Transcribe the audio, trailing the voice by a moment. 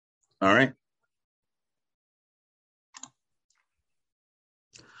All right.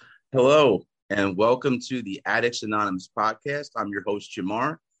 Hello, and welcome to the Addicts Anonymous podcast. I'm your host,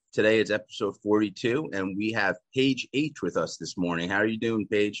 Jamar. Today is episode 42, and we have Paige H with us this morning. How are you doing,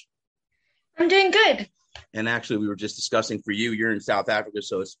 Paige? I'm doing good. And actually, we were just discussing for you. You're in South Africa,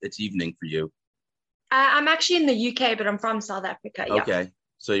 so it's evening for you. I'm actually in the UK, but I'm from South Africa. Yeah. Okay,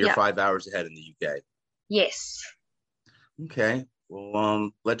 so you're Yeah. 5 hours ahead in the UK. Yes. Okay, well,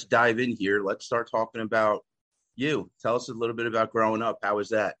 let's dive in here. Let's start talking about you. Tell us a little bit about growing up. How was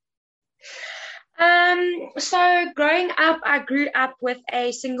that? So growing up, I grew up with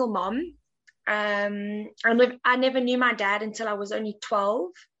a single mom. I never knew my dad until I was only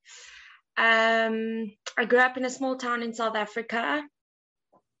 12. I grew up in a small town in South Africa.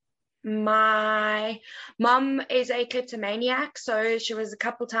 My mom is a kleptomaniac, so she was a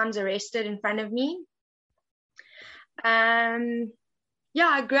couple times arrested in front of me. Yeah,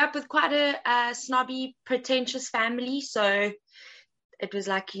 I grew up with quite a snobby, pretentious family, so it was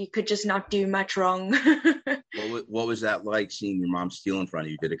like you could just not do much wrong. What was that like, seeing your mom steal in front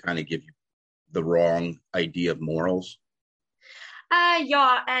of you? Did it kind of give you the wrong idea of morals?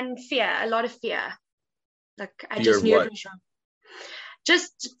 Yeah, and fear, a lot of fear. Like I Fear just of knew what? it was wrong.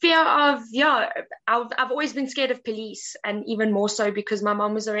 Just fear of, yeah, I've always been scared of police, and even more so because my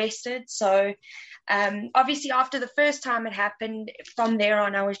mom was arrested. So obviously after the first time it happened, from there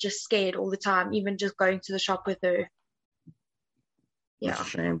on I was just scared all the time, even just going to the shop with her. That's Yeah. a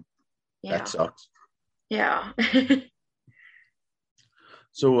shame. Yeah. That sucks. Yeah.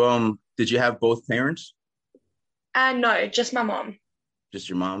 So, did you have both parents? No, just my mom. Just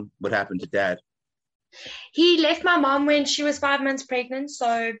your mom? What happened to dad? He left my mom when she was 5 months pregnant.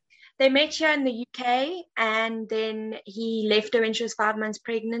 So they met here in the UK, and then he left her when she was 5 months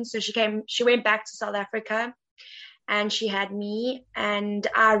pregnant. So she went back to South Africa, and she had me, and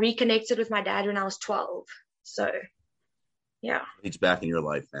I reconnected with my dad when I was 12. So yeah. He's back in your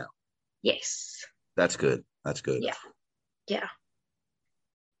life now. Yes. That's good. That's good. Yeah. Yeah.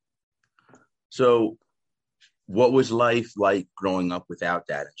 So, what was life like growing up without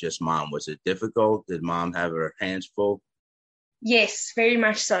dad and just mom? Was it difficult? Did mom have her hands full? Yes, very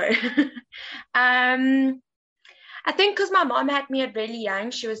much so. I think because my mom had me at really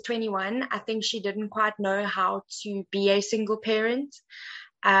young, she was 21. I think she didn't quite know how to be a single parent.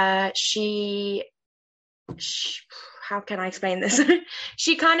 She how can I explain this?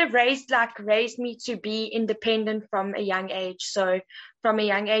 She kind of raised me to be independent from a young age. So from a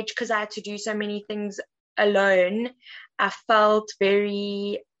young age, because I had to do so many things alone, I felt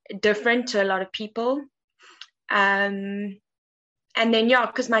very different to a lot of people. And then, yeah,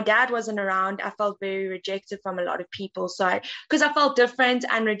 because my dad wasn't around, I felt very rejected from a lot of people. So because I felt different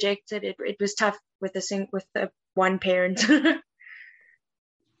and rejected, it was tough with the one parent.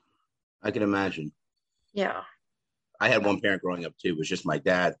 I can imagine. Yeah. I had one parent growing up too. It was just my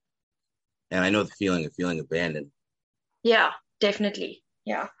dad. And I know the feeling of feeling abandoned. Yeah, definitely.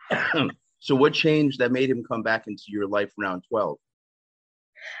 Yeah. So what changed that made him come back into your life around 12?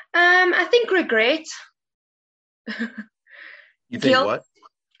 I think regret. You think Guilt. what?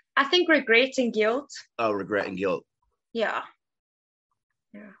 I think regret and guilt. Oh, regret and guilt. Yeah.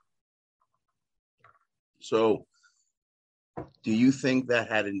 Yeah. So do you think that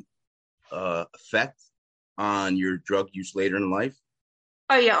had an effect on your drug use later in life?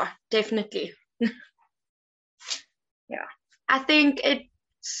 Oh, yeah, definitely. Yeah. I think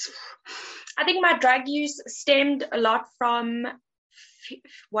my drug use stemmed a lot from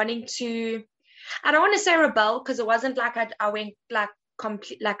wanting to, I don't want to say rebel, because it wasn't like I went like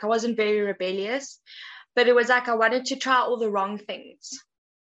complete, like I wasn't very rebellious, but it was like I wanted to try all the wrong things.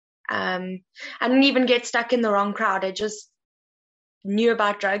 I didn't even get stuck in the wrong crowd. I just knew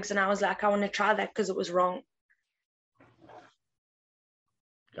about drugs, and I was like, I want to try that because it was wrong.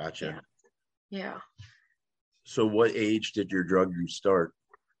 Gotcha. Yeah. So what age did your drug use start?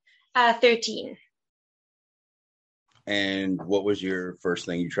 13. And what was your first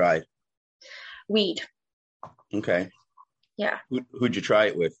thing you tried? Weed. Okay. Yeah. Who'd you try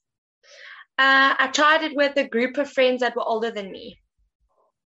it with? I tried it with a group of friends that were older than me.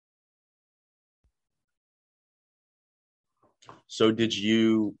 So they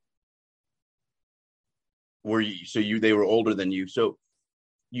were older than you. So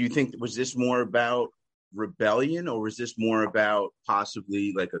you think, was this more about rebellion, or was this more about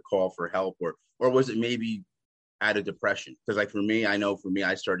possibly like a call for help, or was it maybe out of depression? Because like for me, I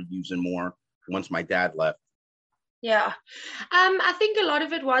started using more once my dad left. Yeah. I think a lot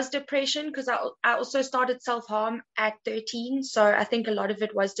of it was depression, because I also started self-harm at 13. So I think a lot of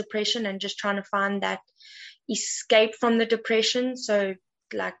it was depression and just trying to find that escape from the depression. So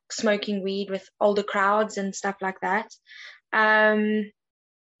like smoking weed with older crowds and stuff like that.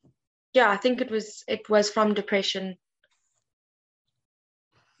 Yeah, I think it was from depression.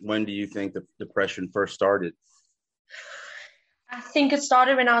 When do you think the depression first started? I think it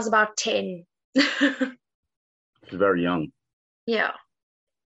started when I was about 10. Very young. Yeah.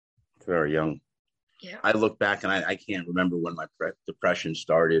 Very young. Yeah. I look back and I can't remember when my depression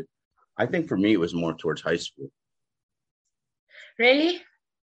started. I think for me, it was more towards high school. Really?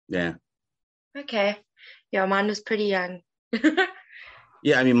 Yeah. Okay. Yeah, mine was pretty young.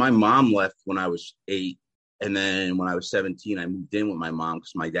 Yeah, I mean, my mom left when I was 8. And then when I was 17, I moved in with my mom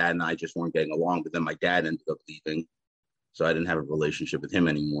because my dad and I just weren't getting along. But then my dad ended up leaving. So I didn't have a relationship with him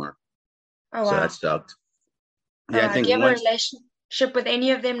anymore. Oh, So wow. that sucked. Yeah, I think do you have a relationship with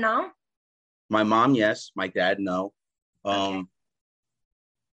any of them now? My mom, yes. My dad, no. Okay.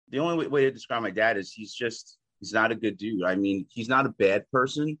 The only way to describe my dad is he's not a good dude. I mean, he's not a bad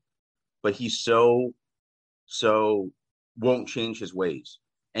person, but he's so won't change his ways.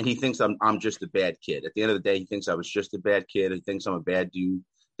 And he thinks I'm just a bad kid. At the end of the day, he thinks I was just a bad kid. He thinks I'm a bad dude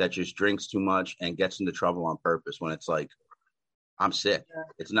that just drinks too much and gets into trouble on purpose when it's like, I'm sick.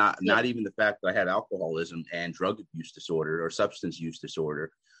 It's not even the fact that I had alcoholism and drug abuse disorder or substance use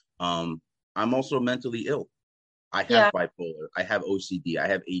disorder. I'm also mentally ill. I have bipolar. I have OCD. I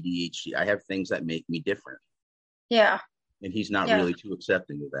have ADHD. I have things that make me different. Yeah. And he's not really too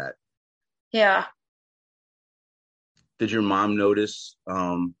accepting of that. Yeah. Did your mom notice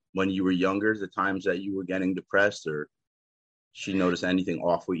when you were younger the times that you were getting depressed, or she notice anything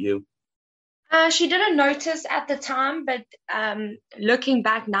off with you? She didn't notice at the time, but looking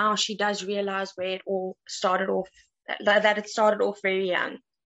back now, she does realize where it all started off, that it started off very young.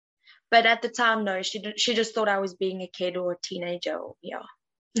 But at the time, no, she just thought I was being a kid or a teenager. Yeah.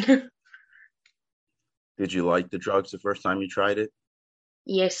 Did you like the drugs the first time you tried it?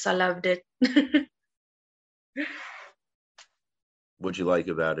 Yes, I loved it. What'd you like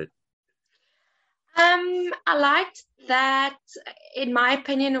about it? I liked that, in my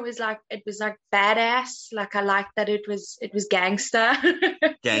opinion, it was like badass. Like I liked that it was gangster.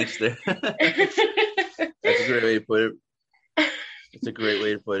 Gangster. That's a great way to put it. It's a great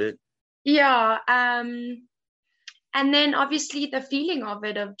way to put it. Yeah. And then obviously the feeling of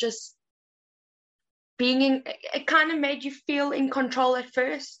it, of just being it kind of made you feel in control at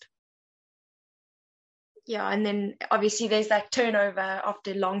first. Yeah, and then obviously there's that turnover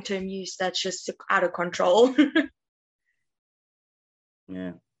after long-term use that's just out of control.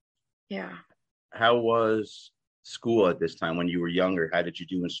 Yeah. Yeah. How was school at this time when you were younger? How did you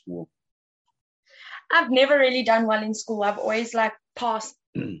do in school? I've never really done well in school. I've always like passed,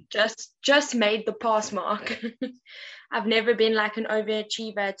 just made the pass mark. I've never been like an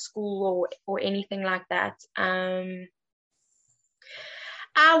overachiever at school or anything like that.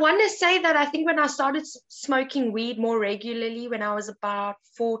 I want to say that I think when I started smoking weed more regularly when I was about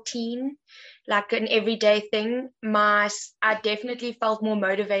 14, like an everyday thing, I definitely felt more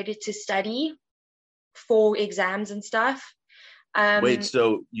motivated to study for exams and stuff. Wait,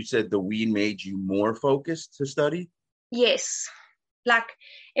 so you said the weed made you more focused to study? Yes. Like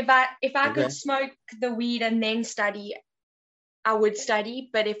if I could smoke the weed and then study, I would study.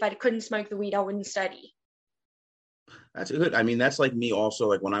 But if I couldn't smoke the weed, I wouldn't study. That's good. I mean, that's like me also.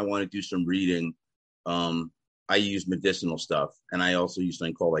 Like when I want to do some reading, I use medicinal stuff, and I also use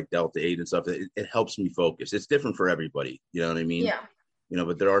something called like Delta 8 and stuff. It helps me focus. It's different for everybody. You know what I mean? Yeah.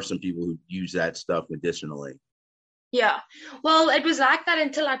 But there are some people who use that stuff medicinally. Yeah. Well, it was like that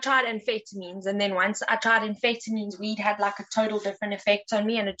until I tried amphetamines. And then once I tried amphetamines, weed had like a total different effect on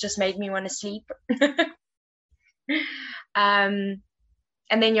me, and it just made me want to sleep. And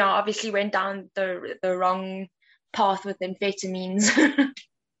then, obviously went down the wrong path with amphetamines.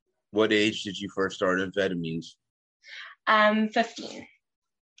 What age did you first start amphetamines? 15.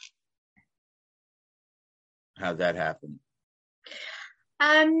 How'd that happen?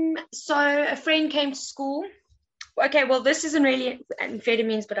 So a friend came to school. Okay, well, this isn't really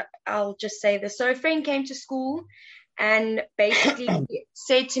amphetamines, but I'll just say this. So a friend came to school and basically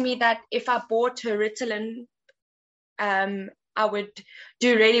said to me that if I bought her Ritalin, I would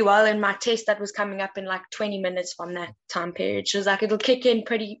do really well in my test that was coming up in like 20 minutes from that time period. She was like, it'll kick in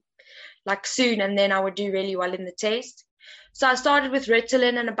pretty like soon, and then I would do really well in the test. So I started with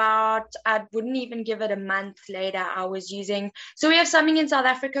Ritalin, and I wouldn't even give it a month later, I was using, so we have something in South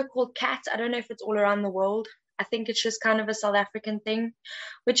Africa called CAT. I don't know if it's all around the world. I think it's just kind of a South African thing,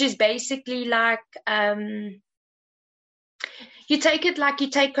 which is basically like, you take it like you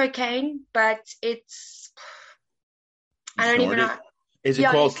take cocaine, but it's, I don't even know. Is it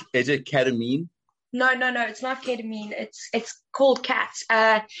called, is it ketamine? No, it's not ketamine. It's called KAT.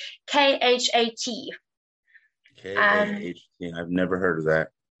 KHAT. KAHT. I've never heard of that.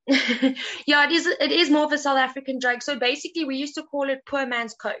 Yeah, it is more of a South African drug. So basically we used to call it poor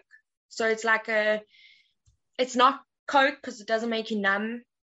man's coke. So it's like it's not coke because it doesn't make you numb,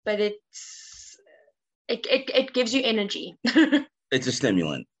 but it gives you energy. It's a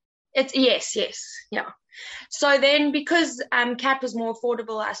stimulant. It's yes, yeah. So then because KAT was more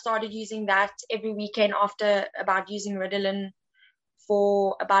affordable, I started using that every weekend after about using Ritalin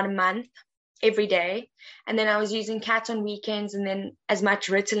for about a month every day. And then I was using KAT on weekends and then as much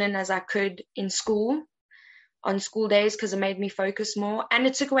Ritalin as I could in school on school days because it made me focus more. And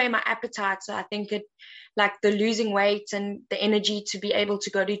it took away my appetite. So I think it like the losing weight and the energy to be able to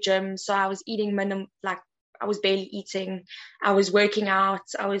go to gym. So I was eating I was barely eating. I was working out.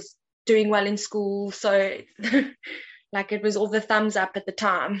 I was doing well in school. So like it was all the thumbs up at the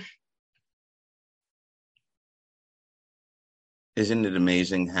time. Isn't it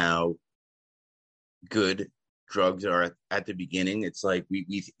amazing how good drugs are at the beginning? It's like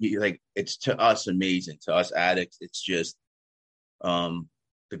we like, it's to us amazing. To us addicts, it's just the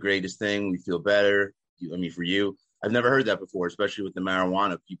greatest thing. We feel better. I mean, for you, I've never heard that before, especially with the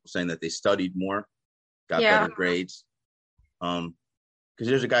marijuana, people saying that they studied more, got better grades. Because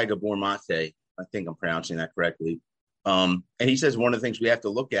there's a guy, Gabor Mate, I think I'm pronouncing that correctly. And he says one of the things we have to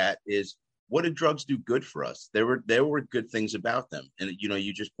look at is, what did drugs do good for us? There were good things about them. And,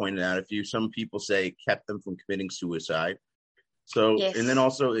 you just pointed out a few. Some people say it kept them from committing suicide. So, yes. And then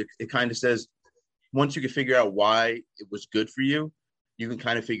also it kind of says, once you can figure out why it was good for you, you can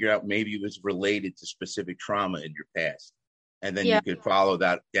kind of figure out maybe it was related to specific trauma in your past. And then you could follow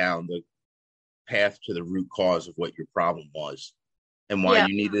that down the path to the root cause of what your problem was and why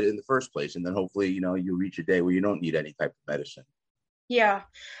you need it in the first place. And then hopefully, you'll reach a day where you don't need any type of medicine. Yeah.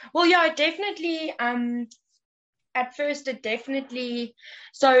 Well, yeah, definitely. At first,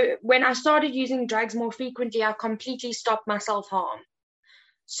 so when I started using drugs more frequently, I completely stopped my self-harm.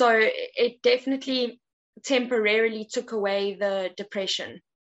 So it definitely temporarily took away the depression.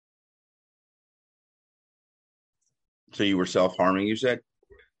 So you were self-harming, you said?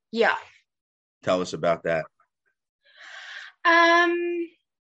 Yeah. Tell us about that.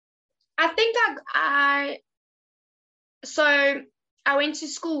 I think I went to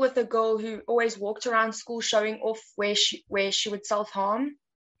school with a girl who always walked around school showing off where she would self-harm.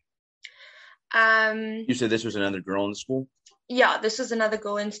 You said this was another girl in the school? Yeah, this was another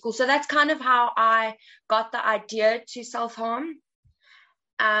girl in school. So that's kind of how I got the idea to self-harm.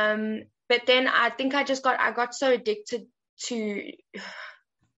 But then I think I got so addicted to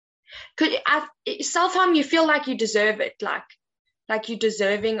self-harm, you feel like you deserve it, like you're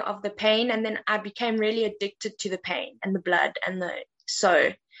deserving of the pain. And then I became really addicted to the pain and the blood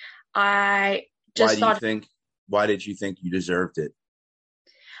so I just why did you think you deserved it?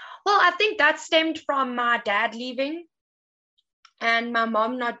 Well, I think that stemmed from my dad leaving and my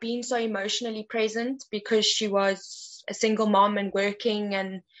mom not being so emotionally present because she was a single mom and working,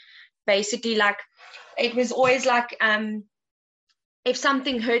 and basically like it was always like if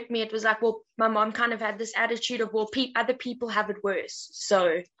something hurt me, it was like, well, my mom kind of had this attitude of, well, other people have it worse,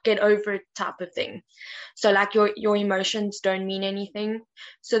 so get over it type of thing. So like your emotions don't mean anything.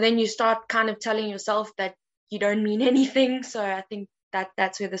 So then you start kind of telling yourself that you don't mean anything. So I think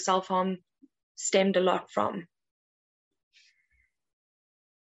that's where the self-harm stemmed a lot from.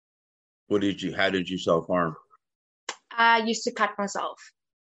 How did you self-harm? I used to cut myself.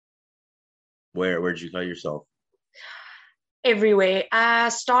 Where'd you cut yourself? Everywhere. I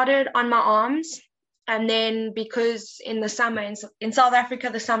started on my arms, and then because in the summer in South Africa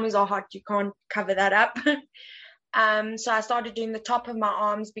the summers are hot, you can't cover that up. So I started doing the top of my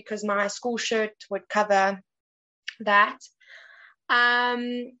arms because my school shirt would cover that.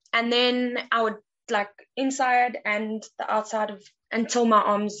 And then I would like inside and the outside until my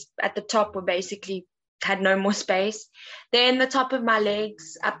arms at the top were basically had no more space. Then the top of my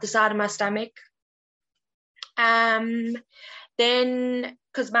legs, up the side of my stomach. Then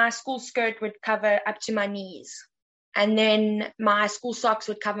because my school skirt would cover up to my knees, and then my school socks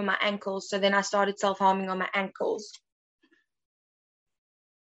would cover my ankles. So then I started self-harming on my ankles.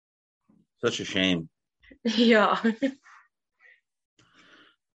 Such a shame. Yeah.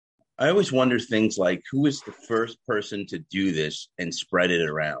 I always wonder things like, who was the first person to do this and spread it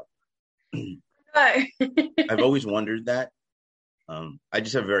around? No. I've always wondered that. I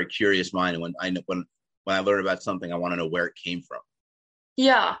just have a very curious mind, and when I learn about something, I want to know where it came from.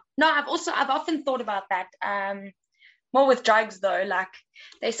 Yeah. No, I've often thought about that. More with drugs though, like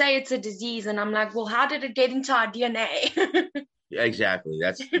they say it's a disease, and I'm like, well, how did it get into our DNA? Yeah, exactly.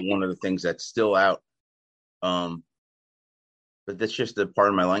 That's one of the things that's still out. Um, but that's just a part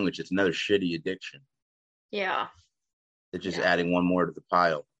of my language. It's another shitty addiction. Yeah. It's just Yeah. adding one more to the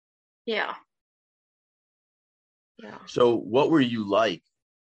pile. Yeah. Yeah. So, what were you like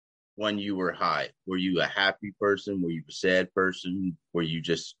when you were high? Were you a happy person? Were you a sad person? Were you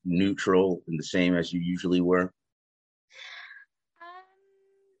just neutral and the same as you usually were?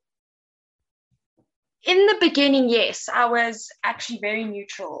 In the beginning, yes, I was actually very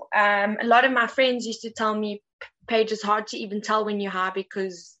neutral. A lot of my friends used to tell me, Paige, it's hard to even tell when you're high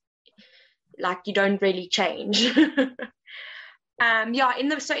because like you don't really change. Yeah, in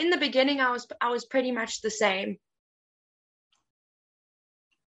the beginning I was pretty much the same.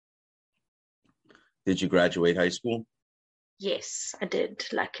 Did you graduate high school? Yes, I did,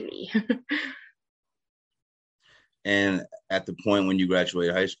 luckily. And at the point when you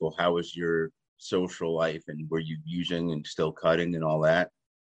graduated high school, how was your social life? And were you using and still cutting and all that?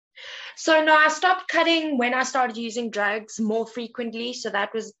 So no, I stopped cutting when I started using drugs more frequently. So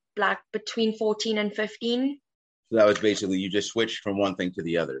that was like between 14 and 15. So that was basically you just switched from one thing to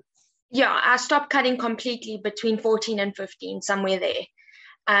the other. Yeah, I stopped cutting completely between 14 and 15, somewhere there.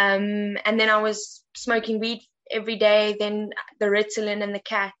 And then I was smoking weed every day, then the Ritalin and the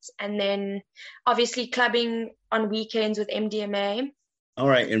cat, and then obviously clubbing on weekends with MDMA. All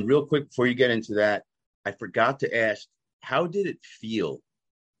right. And real quick before you get into that, I forgot to ask, how did it feel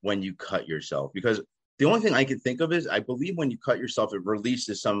when you cut yourself? Because the only thing I can think of is I believe when you cut yourself, it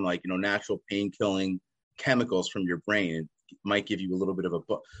releases some like, natural pain killing chemicals from your brain. It might give you a little bit of a,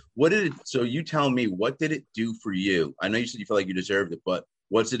 what did it, so you tell me, what did it do for you? I know you said you felt like you deserved it, but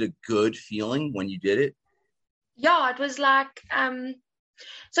was it a good feeling when you did it? Yeah, it was like,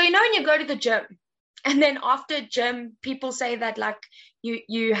 so when you go to the gym and then after gym, people say that like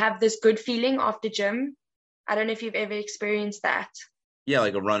you have this good feeling after gym. I don't know if you've ever experienced that. Yeah,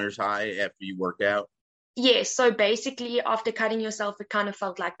 like a runner's high after you work out. Yes, so basically after cutting yourself, it kind of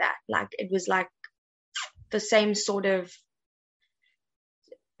felt like that. Like it was like the same sort of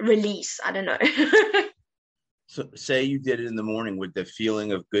release. I don't know. So say you did it in the morning, would the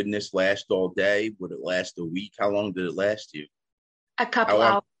feeling of goodness last all day? Would it last a week? How long did it last you? A How couple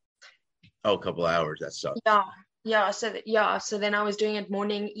long? hours. Oh, a couple hours. That sucks. Yeah. So then I was doing it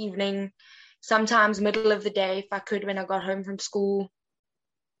morning, evening, sometimes middle of the day if I could when I got home from school.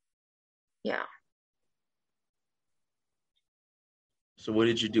 Yeah. So what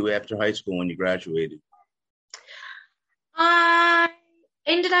did you do after high school when you graduated? I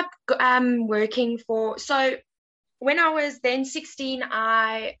ended up working for, so when I was then 16,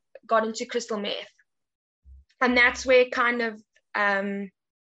 I got into crystal meth. And that's where kind of, and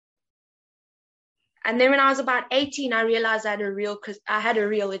then when I was about 18, I realized I had a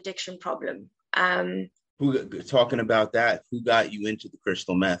real addiction problem. Who talking about that? Who got you into the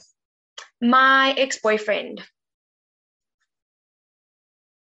crystal meth? My ex-boyfriend.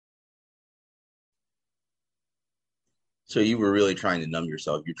 So you were really trying to numb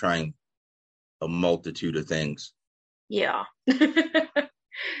yourself. You're trying a multitude of things. Yeah.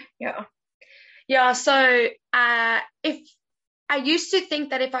 Yeah. Yeah. So if I used to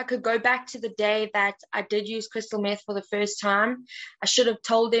think that if I could go back to the day that I did use crystal meth for the first time, I should have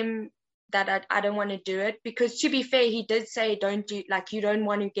told him that I don't want to do it, because to be fair, he did say don't do, like, you don't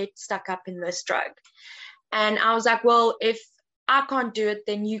want to get stuck up in this drug. And I was like, well, if I can't do it,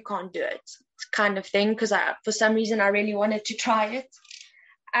 then you can't do it, kind of thing, because for some reason I really wanted to try it.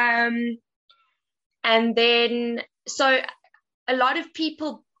 And then so a lot of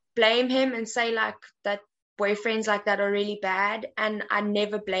people blame him and say like that boyfriends like that are really bad, and I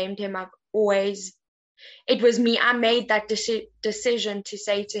never blamed him. It was me. I made that decision to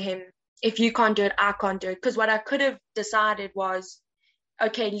say to him, if you can't do it, I can't do it. Because what I could have decided was,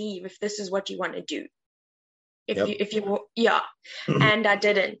 okay, leave if this is what you want to do. Yeah. And I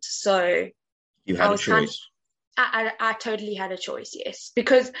didn't. So You had a choice. I totally had a choice, yes.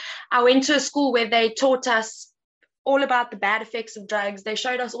 Because I went to a school where they taught us all about the bad effects of drugs. They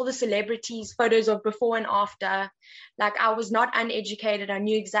showed us all the celebrities, photos of before and after. Like, I was not uneducated. I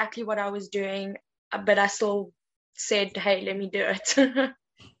knew exactly what I was doing, but I still said, hey, let me do it.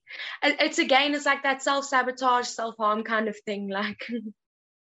 It's like that self-sabotage, self-harm kind of thing. Like,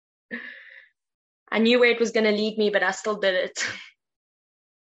 I knew where it was going to lead me, but I still did it.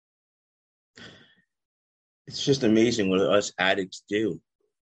 It's just amazing what us addicts do.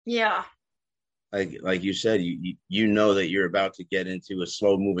 Yeah. Like you said, you know that you're about to get into a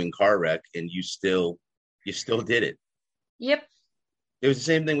slow moving car wreck, and you still did it. Yep. It was the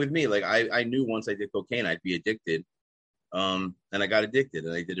same thing with me. Like I knew once I did cocaine, I'd be addicted. And I got addicted,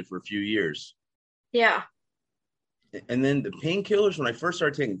 and I did it for a few years. Yeah. And then the painkillers, when I first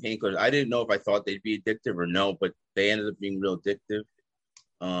started taking painkillers, I didn't know if I thought they'd be addictive or no, but they ended up being real addictive.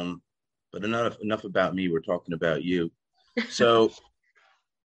 Um, but enough about me. We're talking about you. So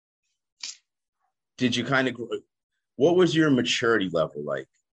did you kind of, what was your maturity level like?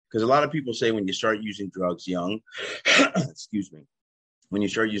 Because a lot of people say when you start using drugs young, excuse me, when you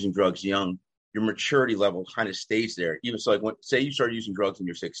start using drugs young, your maturity level kind of stays there. Even so, like say you start using drugs when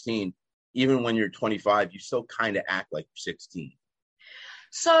you're 16, even when you're 25, you still kind of act like you're 16.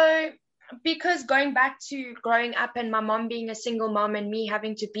 So, because going back to growing up and my mom being a single mom and me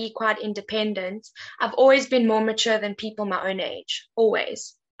having to be quite independent, I've always been more mature than people my own age,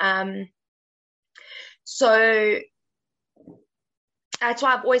 always. So that's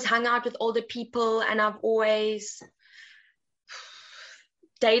why I've always hung out with older people and I've always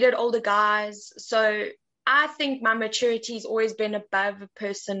dated older guys. So I think my maturity has always been above a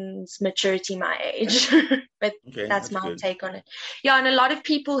person's maturity my age. But Okay, that's my good. take on it. Yeah, and a lot of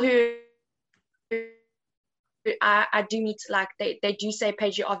people who I do meet, like they do say,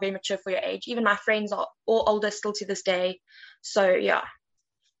 Paige, you are very mature for your age. Even my friends are all older still to this day. So yeah.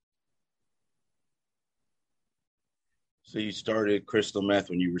 So you started crystal meth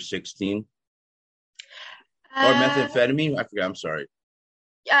when you were 16? Or Uh, methamphetamine? I forgot. I'm sorry.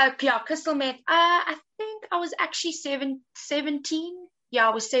 yeah, crystal meth. I think I was actually 17. Yeah,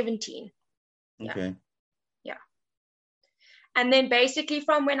 I was 17. Yeah. Okay. Yeah. And then basically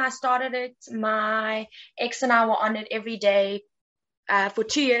from when I started it, my ex and I were on it every day for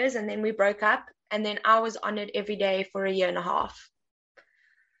 2 years, and then we broke up. And then I was on it every day for a year and a half.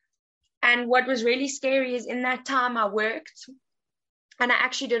 And what was really scary is in that time I worked and I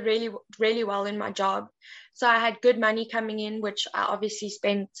actually did really, really well in my job. So I had good money coming in, which I obviously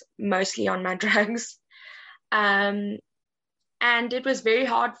spent mostly on my drugs. And it was very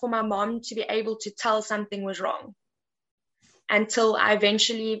hard for my mom to be able to tell something was wrong until I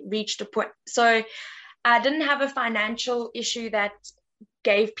eventually reached a point. So I didn't have a financial issue that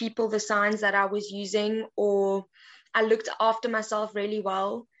gave people the signs that I was using, or I looked after myself really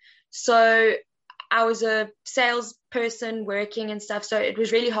well. So I was a salesperson working and stuff. So it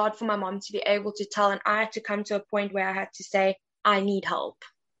was really hard for my mom to be able to tell. And I had to come to a point where I had to say, I need help.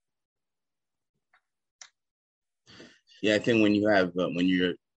 Yeah, I think when you have, when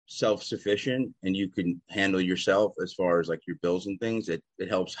you're self-sufficient and you can handle yourself as far as like your bills and things, it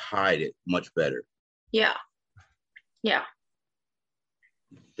helps hide it much better. Yeah. Yeah.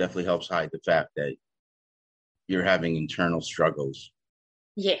 Definitely helps hide the fact that you're having internal struggles.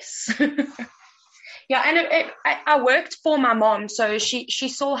 Yes. Yeah, and I worked for my mom, so she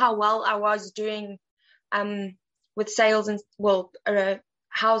saw how well I was doing with sales and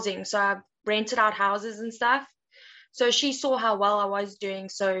housing. So I rented out houses and stuff. So she saw how well I was doing.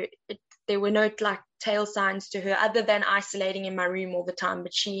 So there were no like tail signs to her other than isolating in my room all the time.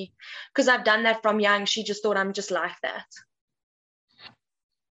 But because I've done that from young, she just thought I'm just like that.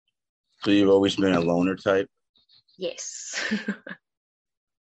 So you've always been a loner type? Yes.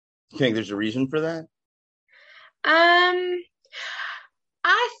 You think there's a reason for that?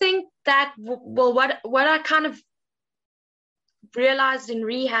 I think that what I kind of realized in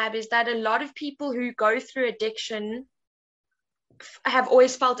rehab is that a lot of people who go through addiction have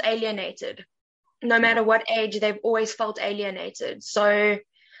always felt alienated. No matter what age, they've always felt alienated. So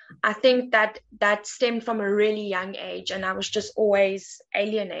I think that stemmed from a really young age, and I was just always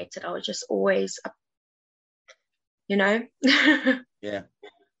alienated. I was just always, Yeah.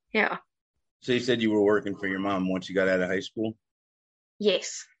 Yeah. So you said you were working for your mom once you got out of high school?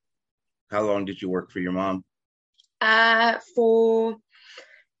 Yes. How long did you work for your mom? For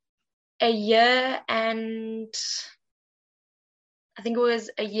a year and I think it was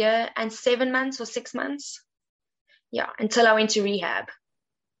a year and 7 months or 6 months. Yeah, until I went to rehab.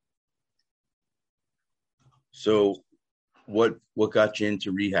 So what got you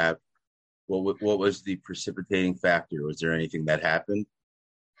into rehab? What was the precipitating factor? Was there anything that happened?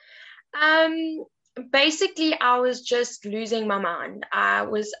 Basically I was just losing my mind. I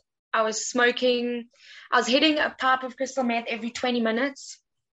was smoking. I was hitting a pipe of crystal meth every 20 minutes.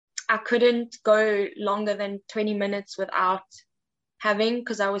 I couldn't go longer than 20 minutes without having,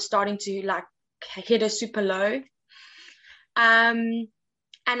 because I was starting to like hit a super low. And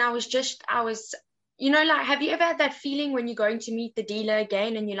I was, like, have you ever had that feeling when you're going to meet the dealer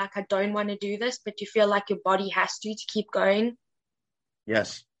again and you're like, I don't want to do this, but you feel like your body has to keep going?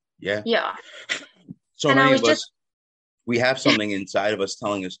 Yes. Yeah. Yeah. So and many of us, we have something inside of us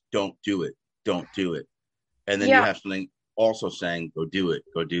telling us, don't do it. And then you have something also saying, go do it.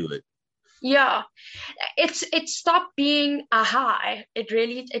 Yeah. It stopped being a high. It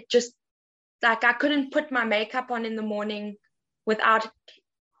Like I couldn't put my makeup on in the morning without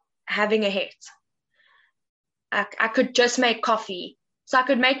having a hit. I could just make coffee. So I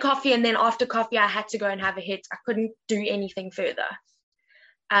could make coffee, and then after coffee, I had to go and have a hit. I couldn't do anything further.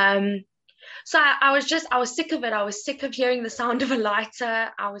 So I was sick of it. I was sick of hearing the sound of a lighter.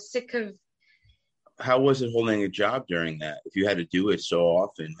 I was sick of. How was it holding a job during that? If you had to do it so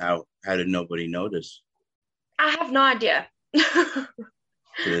often, how did nobody notice? I have no idea. To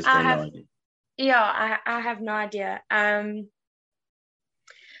this day, no idea. Yeah, I have no idea.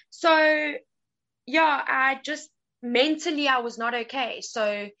 So yeah, I just mentally I was not okay.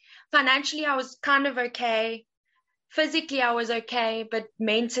 So financially I was kind of okay. Physically I was okay, but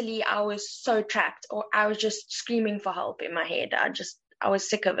mentally I was so trapped, or I was just screaming for help in my head. I was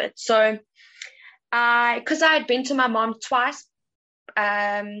sick of it. So because I had been to my mom twice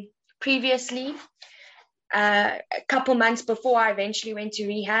previously, a couple months before I eventually went to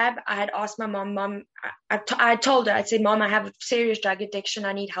rehab, I had asked my mom, I told her, I said, Mom, I have a serious drug addiction.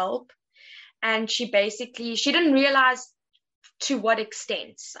 I need help. And she didn't realize to what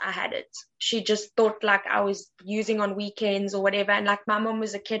extent I had it. She just thought like I was using on weekends or whatever. And like my mom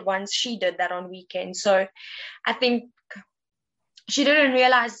was a kid once, she did that on weekends. So I think she didn't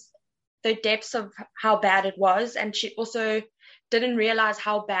realize the depths of how bad it was. And she also didn't realize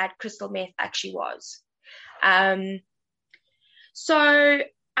how bad crystal meth actually was. So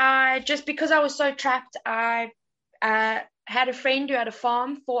because I was so trapped, I had a friend who had a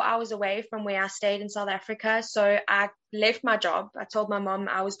farm 4 hours away from where I stayed in South Africa. So I left my job. I told my mom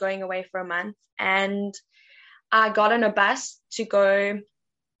I was going away for a month, and I got on a bus to go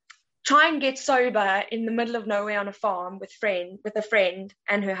try and get sober in the middle of nowhere on a farm with a friend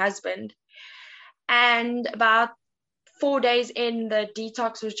and her husband. And about 4 days in, the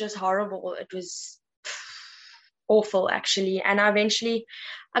detox was just horrible. It was awful, actually. And I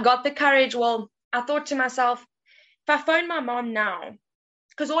got the courage. Well, I thought to myself, if I phone my mom now,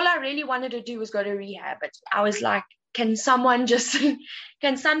 because all I really wanted to do was go to rehab. I was like, can something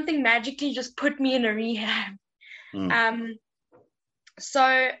magically just put me in a rehab?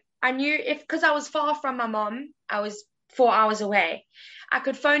 So I knew because I was far from my mom, I was 4 hours away, I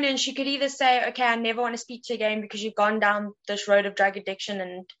could phone her and she could either say, okay, I never want to speak to you again because you've gone down this road of drug addiction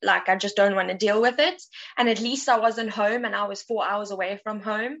and like, I just don't want to deal with it. And at least I wasn't home and I was 4 hours away from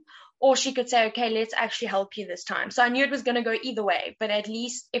home. Or she could say, okay, let's actually help you this time. So I knew it was going to go either way. But at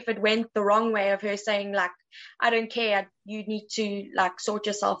least if it went the wrong way of her saying, like, I don't care, you need to, like, sort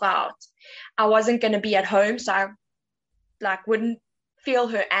yourself out, I wasn't going to be at home. So I, like, wouldn't feel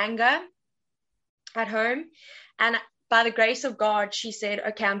her anger at home. And by the grace of God, she said,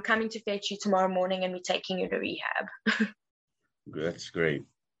 okay, I'm coming to fetch you tomorrow morning and we're taking you to rehab. That's great.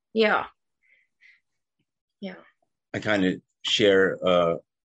 Yeah. I kind of share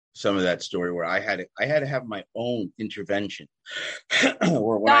some of that story where I had to have my own intervention.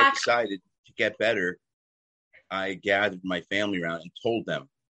 Or when I decided to get better, I gathered my family around and told them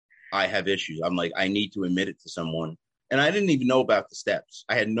I have issues. I'm like, I need to admit it to someone. And I didn't even know about the steps.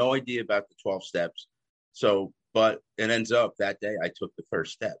 I had no idea about the 12 steps. So, but it ends up that day I took the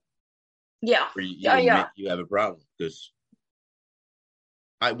first step. Yeah. Where you admit you have a problem, because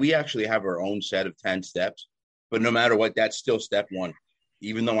we actually have our own set of 10 steps, but no matter what, that's still step one.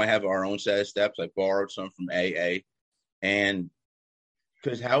 Even though I have our own set of steps, I borrowed some from AA. And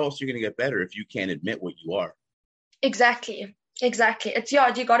because how else are you going to get better if you can't admit what you are? Exactly. It's,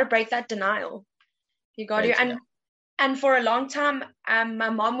 you got to break that denial. You got to. And for a long time,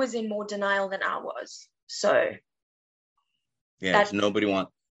 my mom was in more denial than I was. So. Yeah, nobody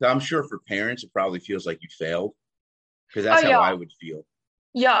wants. I'm sure for parents, it probably feels like you failed, because that's how I would feel.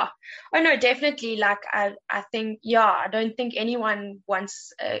 Yeah. Oh, no, definitely. Like, I think, I don't think anyone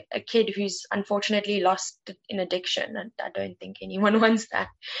wants a kid who's unfortunately lost in addiction. And I don't think anyone wants that.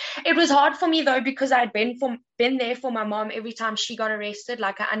 It was hard for me, though, because I'd been there for my mom every time she got arrested.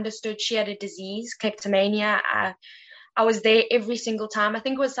 Like, I understood she had a disease, kleptomania. I was there every single time. I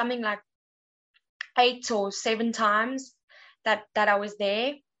think it was something like 8 or 7 times that I was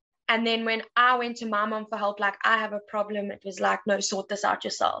there. And then when I went to my mom for help, like, I have a problem, it was like, no, sort this out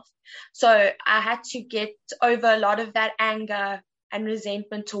yourself. So I had to get over a lot of that anger and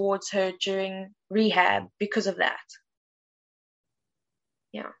resentment towards her during rehab because of that.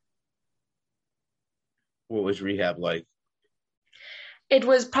 Yeah. What was rehab like? It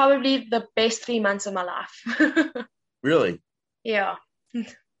was probably the best 3 months of my life. Really? Yeah.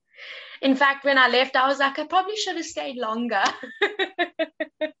 In fact, when I left, I was like, I probably should have stayed longer.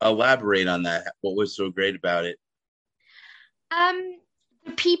 Elaborate on that. What was so great about it?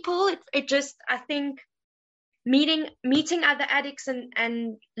 The people, it just, I think meeting other addicts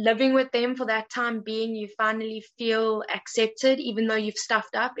and living with them for that time being, you finally feel accepted. Even though you've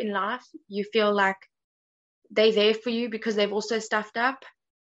stuffed up in life, you feel like they're there for you because they've also stuffed up.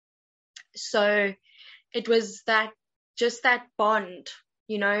 So it was just that bond,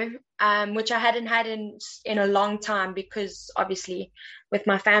 which I hadn't had in a long time, because obviously with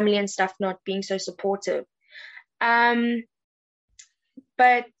my family and stuff not being so supportive. But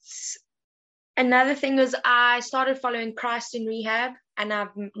another thing was I started following Christ in rehab, and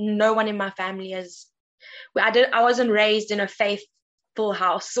no one in my family I wasn't raised in a faithful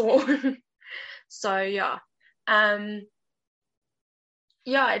house, so yeah.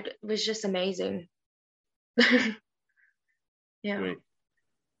 It was just amazing. Yeah. Great.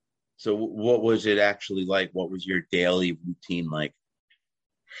 So what was it actually like? What was your daily routine like?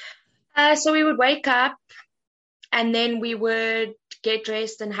 So we would wake up, and then we would get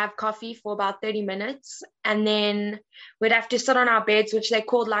dressed and have coffee for about 30 minutes. And then we'd have to sit on our beds, which they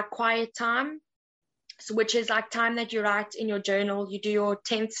called like quiet time. So which is like time that you write in your journal. You do your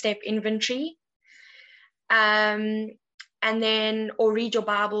 10th step inventory. And then, or read your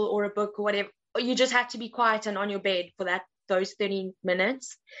Bible or a book or whatever. You just have to be quiet and on your bed for those 30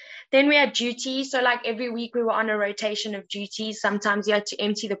 minutes. Then we had duties. So like every week we were on a rotation of duties. Sometimes you had to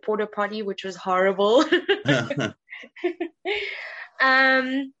empty the porta potty, which was horrible.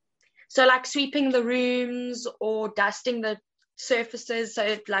 So like sweeping the rooms or dusting the surfaces.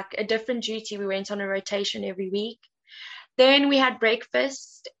 So like a different duty. We went on a rotation every week. Then we had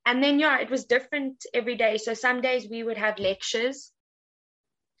breakfast, and then it was different every day. So some days we would have lectures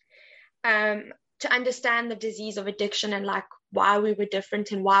to understand the disease of addiction and like why we were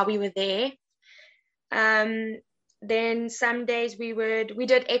different and why we were there. Then some days we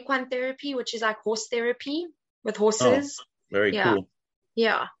did equine therapy, which is like horse therapy with horses. Oh, very cool.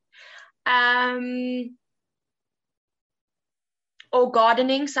 Yeah. Or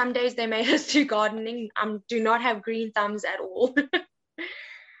gardening. Some days they made us do gardening. Do not have green thumbs at all.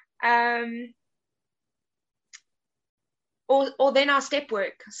 Or then our step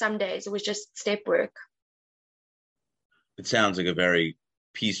work. Some days it was just step work. It sounds like a very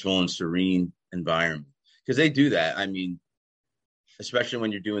peaceful and serene environment, because they do that. I mean, especially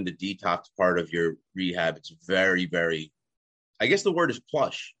when you're doing the detox part of your rehab, it's very, very, I guess the word is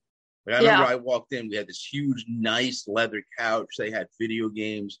plush. Like, I remember I walked in, we had this huge, nice leather couch. They had video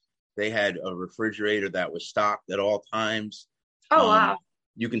games. They had a refrigerator that was stocked at all times. Oh, wow.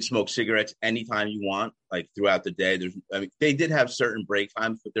 You can smoke cigarettes anytime you want, like throughout the day. They did have certain break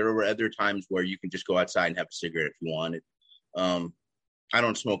times, but there were other times where you can just go outside and have a cigarette if you wanted. I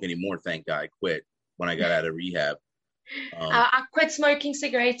don't smoke anymore, thank God. I quit when I got out of rehab. I quit smoking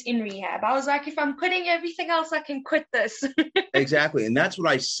cigarettes in rehab. I was like, if I'm quitting everything else, I can quit this. Exactly. And that's what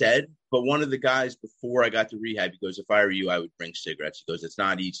I said. But one of the guys before I got to rehab, he goes, if I were you, I would bring cigarettes. He goes, it's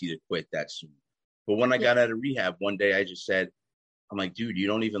not easy to quit that soon. But when I got out of rehab, one day I just said, I'm like, dude, you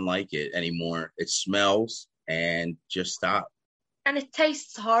don't even like it anymore. It smells, and just stop. And it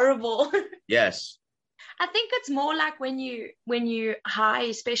tastes horrible. Yes. I think it's more like when you high,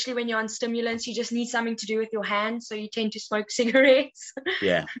 especially when you're on stimulants, you just need something to do with your hands, so you tend to smoke cigarettes.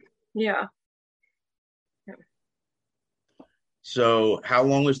 Yeah. Yeah. So how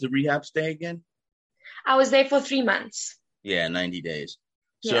long was the rehab stay again? I was there for 3 months. Yeah, 90 days.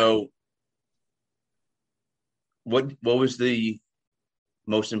 Yeah. So what was the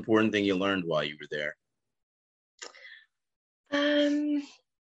most important thing you learned while you were there?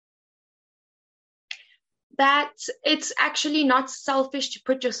 That it's actually not selfish to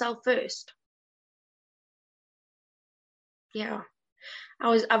put yourself first. Yeah.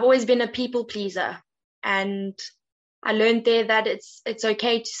 I've always been a people pleaser, and I learned there that it's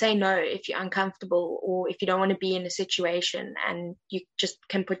okay to say no if you're uncomfortable or if you don't want to be in a situation, and you just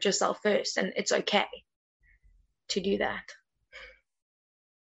can put yourself first, and it's okay to do that.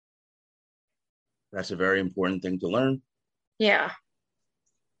 That's a very important thing to learn. Yeah.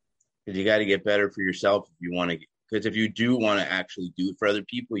 Because you got to get better for yourself if you want to. Because if you do want to actually do it for other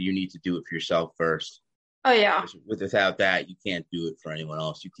people, you need to do it for yourself first. Oh, yeah. Without that, you can't do it for anyone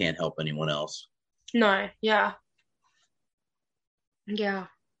else. You can't help anyone else. No. Yeah. Yeah.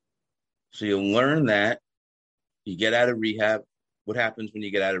 So you learn that. You get out of rehab. What happens when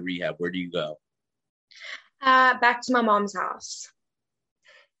you get out of rehab? Where do you go? Back to my mom's house.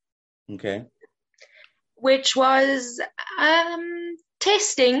 Okay. Which was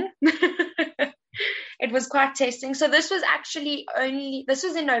testing. It was quite testing. So this was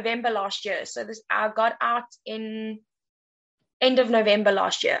in November last year. So I got out in end of November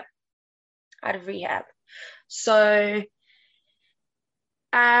last year out of rehab. So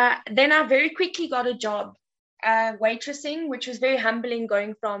then I very quickly got a job waitressing, which was very humbling,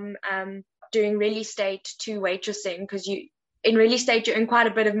 going from doing real estate to waitressing, because in real estate you earn quite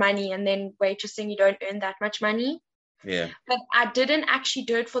a bit of money, and then waitressing you don't earn that much money. Yeah. But I didn't actually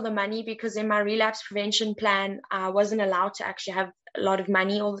do it for the money, because in my relapse prevention plan I wasn't allowed to actually have a lot of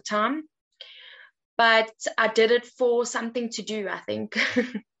money all the time. But I did it for something to do, I think,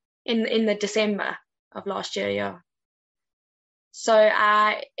 in the December of last year, yeah. So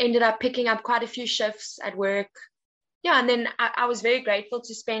I ended up picking up quite a few shifts at work. Yeah, and then I was very grateful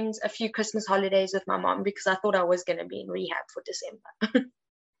to spend a few Christmas holidays with my mom, because I thought I was going to be in rehab for December.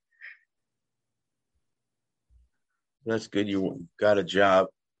 That's good. You got a job.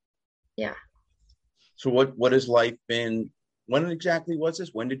 Yeah. So what has life been? When exactly was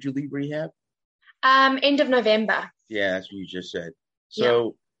this? When did you leave rehab? End of November. Yeah, that's what you just said.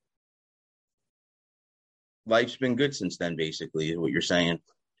 So life's been good since then, basically, is what you're saying.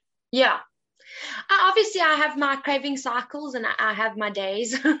 Yeah. Obviously, I have my craving cycles and I have my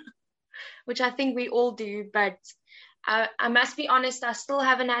days, which I think we all do. But I must be honest, I still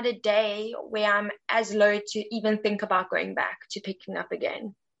haven't had a day where I'm as low to even think about going back to picking up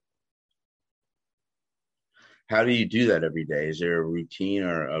again. How do you do that every day? Is there a routine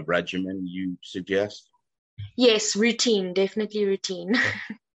or a regimen you suggest? Yes, routine, definitely routine.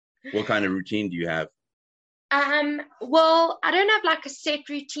 What kind of routine do you have? Well, I don't have like a set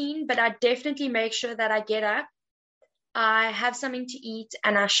routine, but I definitely make sure that I get up, I have something to eat,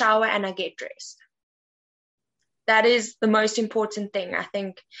 and I shower and I get dressed. That is the most important thing, I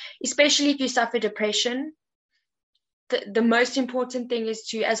think, especially if you suffer depression. The most important thing is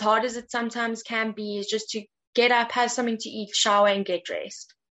to, as hard as it sometimes can be, is just to get up, have something to eat, shower, and get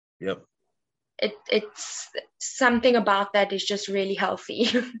dressed. Yep. It's something about that is just really healthy.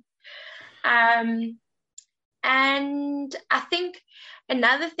 And I think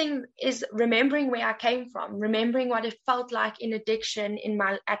another thing is remembering where I came from, remembering what it felt like in addiction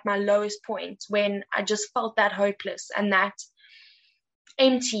at my lowest point, when I just felt that hopeless and that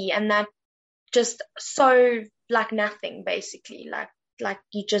empty and that just so like nothing, basically, like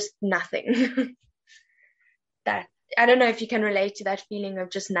you just nothing. That, I don't know if you can relate to that feeling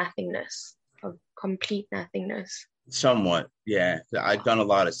of just nothingness, of complete nothingness. Somewhat, yeah. I've done a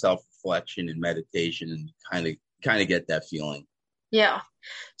lot of self-reflection and meditation, and kind of get that feeling. Yeah.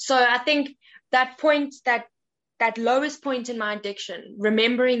 So I think that point, that lowest point in my addiction,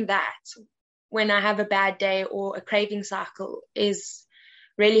 remembering that when I have a bad day or a craving cycle, is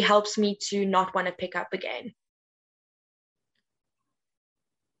really helps me to not want to pick up again.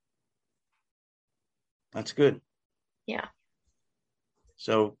 That's good. Yeah.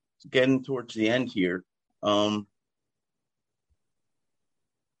 So getting towards the end here, I'm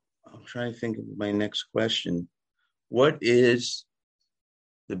trying to think of my next question. What is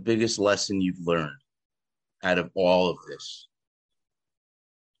the biggest lesson you've learned out of all of this?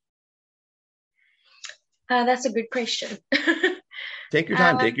 That's a good question. Take your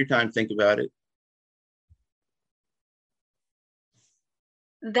time. Take your time. Think about it.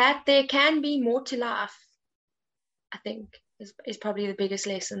 That there can be more to life, I think, is probably the biggest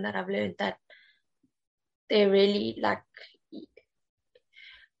lesson that I've learned, that they're really like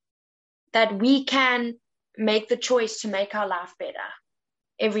that we can make the choice to make our life better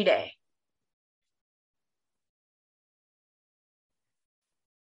every day.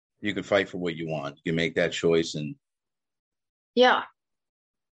 You can fight for what you want. You can make that choice. And yeah.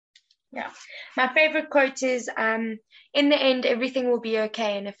 My favorite quote is, in the end, everything will be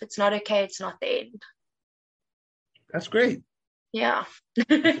okay. And if it's not okay, it's not the end. That's great. Yeah.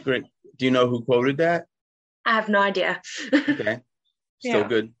 That's great. Do you know who quoted that? I have no idea. Okay. Still Yeah.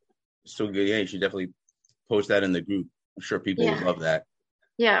 good. Still good. Yeah, you should definitely post that in the group. I'm sure people would love that.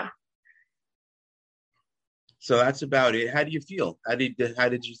 Yeah. So that's about it. How do you feel? How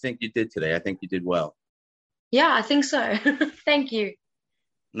did you think you did today? I think you did well. Yeah, I think so. Thank you.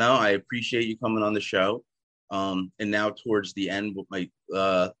 No, I appreciate you coming on the show. And now towards the end,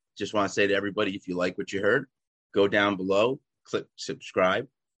 just want to say to everybody, if you like what you heard, go down below, click subscribe.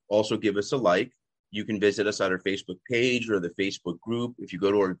 Also give us a like. You can visit us on our Facebook page or the Facebook group. If you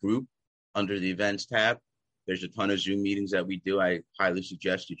go to our group under the events tab, there's a ton of Zoom meetings that we do. I highly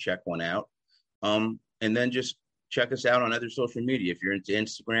suggest you check one out. And then just check us out on other social media. If you're into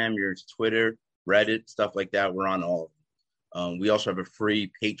Instagram, you're into Twitter, Reddit, stuff like that, we're on all of them. We also have a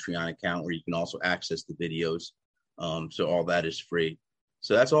free Patreon account where you can also access the videos. So all that is free.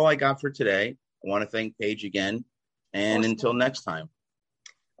 So that's all I got for today. I want to thank Paige again. And Awesome. Until next time.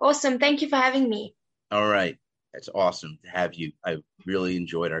 Awesome. Thank you for having me. All right. That's awesome to have you. I really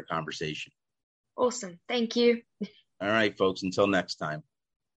enjoyed our conversation. Awesome. Thank you. All right, folks. Until next time.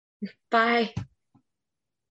 Bye.